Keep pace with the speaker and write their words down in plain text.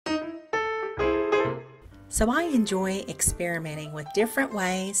So I enjoy experimenting with different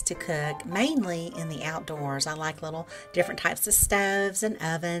ways to cook, mainly in the outdoors. I like little different types of stoves and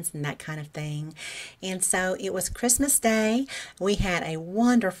ovens and that kind of thing. And so it was Christmas Day. We had a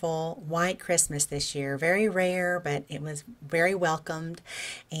wonderful white Christmas this year. Very rare, but it was very welcomed.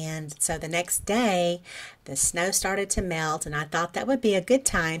 And so the next day, the snow started to melt, and I thought that would be a good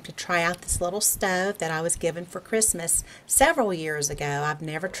time to try out this little stove that I was given for Christmas several years ago. I've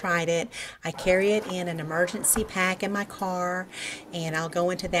never tried it. I carry it in an emergency pack in my car, and I'll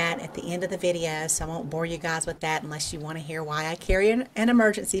go into that at the end of the video, so I won't bore you guys with that unless you want to hear why I carry an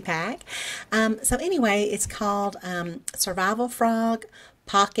emergency pack. So anyway, it's called Survival Frog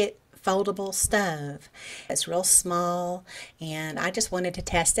Pocket Foldable Stove. It's real small, and I just wanted to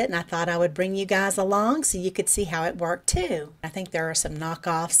test it, and I thought I would bring you guys along so you could see how it worked too. I think there are some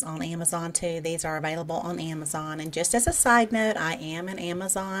knockoffs on Amazon too. These are available on Amazon, and just as a side note, I am an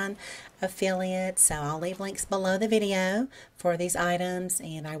Amazon affiliate, so I'll leave links below the video for these items,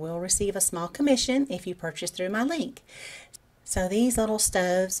 and I will receive a small commission if you purchase through my link. So these little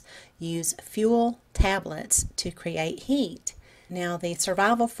stoves use fuel tablets to create heat. Now the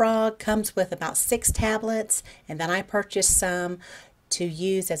Survival Frog comes with about 6 tablets, and then I purchased some to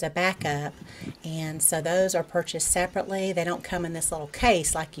use as a backup, and so those are purchased separately. They don't come in this little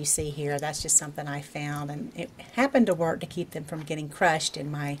case like you see here. That's just something I found, and it happened to work to keep them from getting crushed in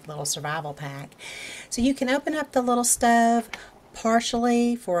my little survival pack. So you can open up the little stove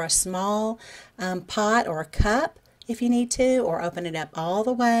partially for a small pot or a cup if you need to, or open it up all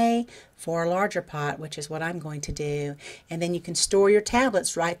the way for a larger pot, which is what I'm going to do. And then you can store your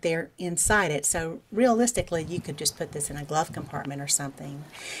tablets right there inside it. So realistically, you could just put this in a glove compartment or something.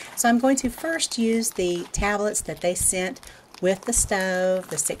 So I'm going to first use the tablets that they sent with the stove,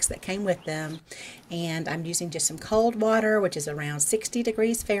 the 6 that came with them, and I'm using just some cold water, which is around 60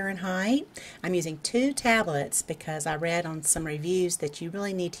 degrees Fahrenheit. I'm using 2 tablets because I read on some reviews that you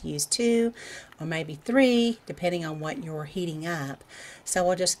really need to use 2 or maybe 3 depending on what you're heating up. So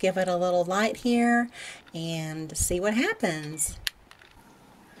we'll just give it a little light here and see what happens.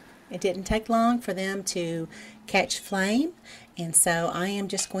 It didn't take long for them to catch flame, and so I am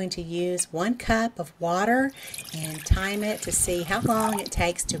just going to use 1 cup of water and time it to see how long it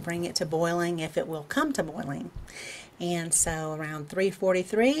takes to bring it to boiling, if it will come to boiling. And so around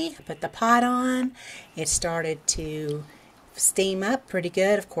 3:43, I put the pot on. It started to steam up pretty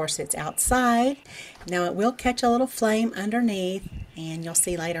good. Of course, it's outside. Now it will catch a little flame underneath, and you'll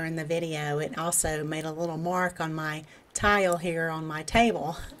see later in the video it also made a little mark on my tile here on my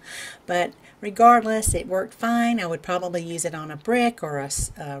table, but regardless, it worked fine. I would probably use it on a brick or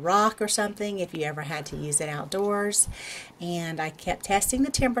a rock or something if you ever had to use it outdoors. And I kept testing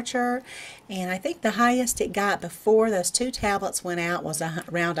the temperature, and I think the highest it got before those 2 tablets went out was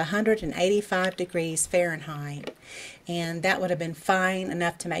around 185 degrees Fahrenheit, and that would have been fine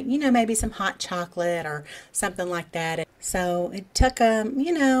enough to make, maybe some hot chocolate or something like that. So it took,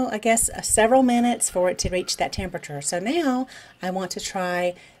 I guess several minutes for it to reach that temperature. So now I want to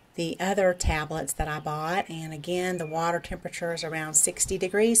try the other tablets that I bought, and again the water temperature is around 60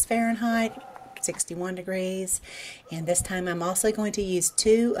 degrees Fahrenheit, 61 degrees, and this time I'm also going to use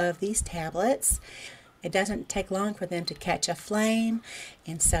 2 of these tablets. It doesn't take long for them to catch a flame,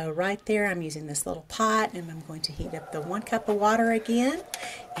 and so right there I'm using this little pot, and I'm going to heat up the 1 cup of water again,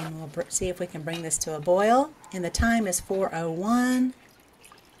 and we'll see if we can bring this to a boil. And the time is 4:01,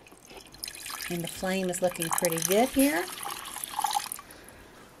 and the flame is looking pretty good here.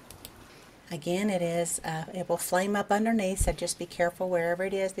 Again, it will flame up underneath, so just be careful wherever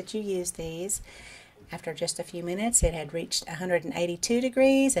it is that you use these. After just a few minutes, it had reached 182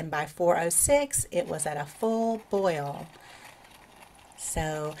 degrees, and by 4:06, it was at a full boil.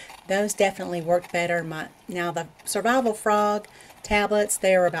 So those definitely worked better. Now the Survival Frog tablets,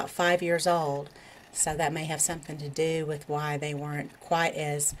 they are about 5 years old, so that may have something to do with why they weren't quite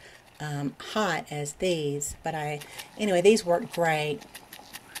as hot as these. But anyway, these worked great.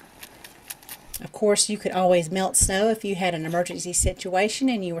 Of course, you could always melt snow if you had an emergency situation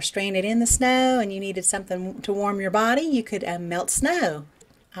and you were stranded in the snow and you needed something to warm your body. You could melt snow.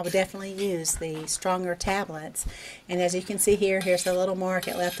 I would definitely use the stronger tablets. And as you can see here, here's the little mark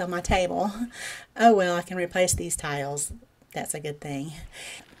it left on my table. Oh well, I can replace these tiles. That's a good thing.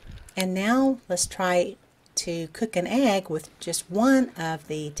 And now let's try to cook an egg with just 1 of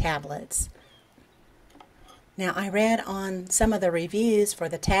the tablets. Now I read on some of the reviews for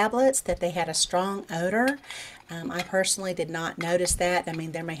the tablets that they had a strong odor. I personally did not notice that. I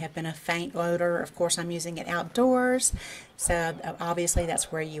mean, there may have been a faint odor. Of course, I'm using it outdoors, so obviously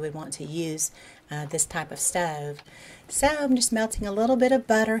that's where you would want to use this type of stove. So I'm just melting a little bit of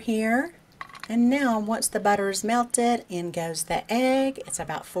butter here. And now once the butter is melted, in goes the egg. It's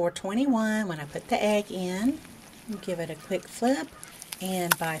about 421 when I put the egg in. Give it a quick flip.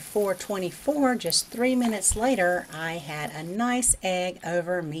 And by 424, just 3 minutes later, I had a nice egg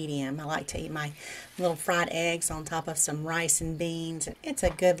over medium. I like to eat my little fried eggs on top of some rice and beans. It's a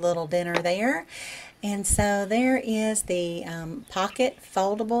good little dinner there. And so there is the pocket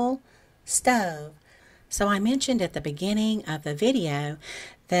foldable stove. So I mentioned at the beginning of the video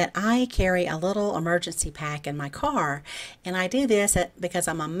that I carry a little emergency pack in my car, and I do this because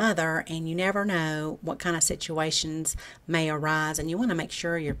I'm a mother and you never know what kind of situations may arise and you want to make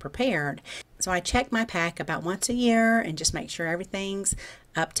sure you're prepared. So I check my pack about once a year and just make sure everything's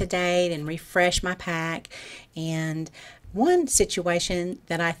up to date and refresh my pack. And one situation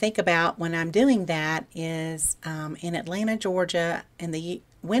that I think about when I'm doing that is in Atlanta, Georgia, in the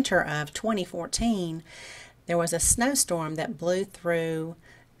winter of 2014, there was a snowstorm that blew through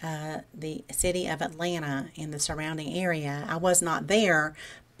the city of Atlanta and the surrounding area. I was not there,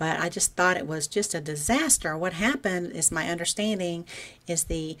 but I just thought it was just a disaster. What happened is, my understanding is,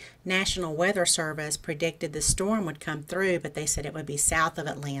 the National Weather Service predicted the storm would come through, but they said it would be south of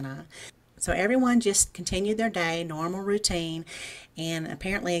Atlanta. So everyone just continued their day, normal routine, and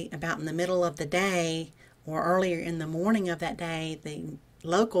apparently about in the middle of the day or earlier in the morning of that day, the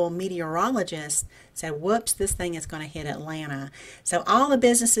local meteorologist said, whoops, this thing is going to hit Atlanta. So all the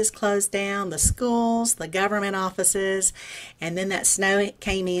businesses closed down, the schools, the government offices, and then that snow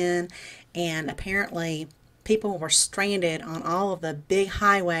came in, and apparently people were stranded on all of the big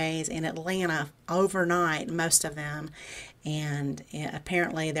highways in Atlanta overnight, most of them. And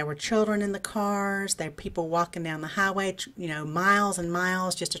apparently there were children in the cars. There were people walking down the highway, miles and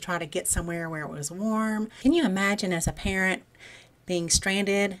miles just to try to get somewhere where it was warm. Can you imagine, as a parent, being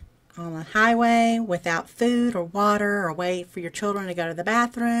stranded on a highway without food or water or way for your children to go to the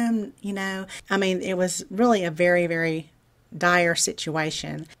bathroom? I mean, it was really a very, very dire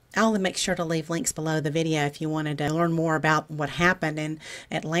situation. I'll make sure to leave links below the video if you wanted to learn more about what happened in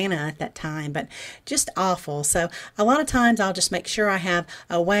Atlanta at that time, but just awful. So a lot of times I'll just make sure I have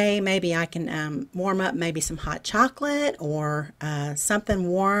a way, maybe I can warm up maybe some hot chocolate or something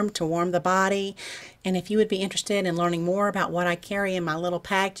warm to warm the body. And if you would be interested in learning more about what I carry in my little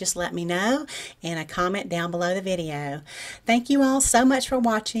pack, just let me know and a comment down below the video. Thank you all so much for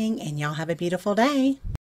watching, and y'all have a beautiful day.